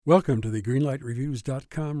Welcome to the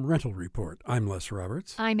GreenlightReviews.com rental report. I'm Les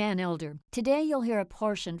Roberts. I'm Ann Elder. Today you'll hear a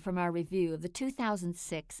portion from our review of the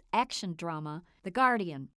 2006 action drama, The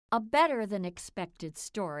Guardian. A better-than-expected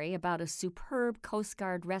story about a superb Coast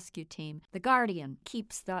Guard rescue team, The Guardian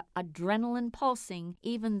keeps the adrenaline pulsing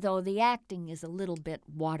even though the acting is a little bit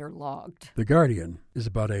waterlogged. The Guardian is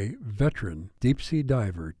about a veteran deep-sea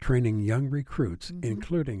diver training young recruits,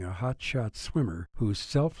 including a hotshot swimmer whose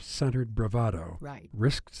self-centered bravado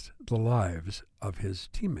risks the lives of his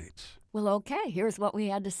teammates. Well, okay, here's what we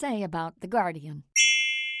had to say about The Guardian.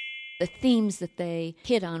 The themes that they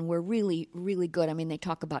hit on were really, really good. I mean, they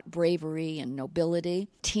talk about bravery and nobility,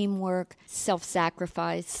 teamwork,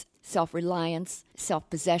 self-sacrifice, self-reliance,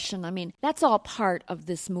 self-possession. I mean, that's all part of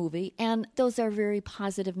this movie, and those are very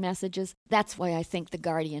positive messages. That's why I think The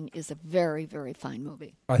Guardian is a very, very fine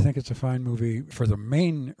movie. I think it's a fine movie for the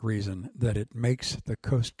main reason that it makes the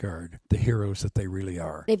Coast Guard the heroes that they really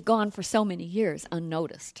are. They've gone for so many years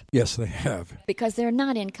unnoticed. Yes, they have. Because they're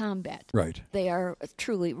not in combat. Right. They are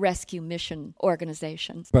truly rescue mission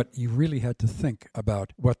organizations. But you really had to think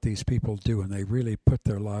about what these people do, and they really put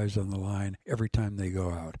their lives on the line every time they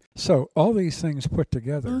go out. So all these things put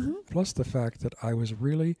together, plus the fact that I was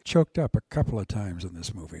really choked up a couple of times in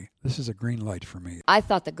this movie. This is a green light for me. I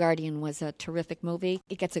thought The Guardian was a terrific movie.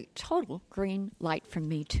 It gets a total green light from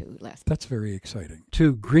me too, Les. That's very exciting.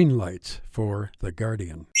 2 green lights for The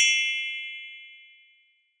Guardian.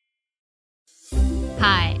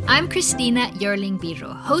 Hi, I'm Christina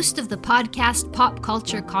Yerling-Biro, host of the podcast Pop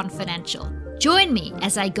Culture Confidential. Join me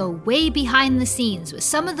as I go way behind the scenes with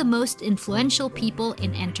some of the most influential people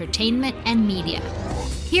in entertainment and media.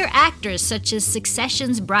 Hear actors such as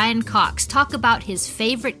Succession's Brian Cox talk about his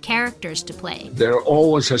favorite characters to play. There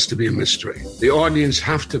always has to be a mystery. The audience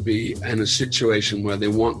have to be in a situation where they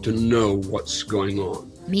want to know what's going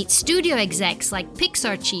on. Meet studio execs like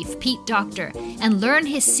Pixar chief Pete Docter and learn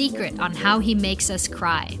his secret on how he makes us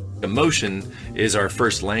cry. Emotion is our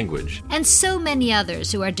first language. And so many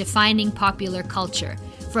others who are defining popular culture,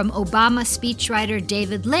 from Obama speechwriter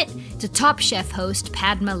David Litt to Top Chef host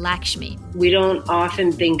Padma Lakshmi. We don't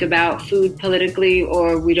often think about food politically,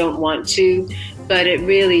 or we don't want to, but it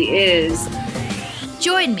really is.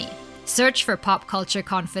 Join me. Search for Pop Culture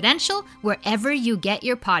Confidential wherever you get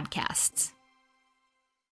your podcasts.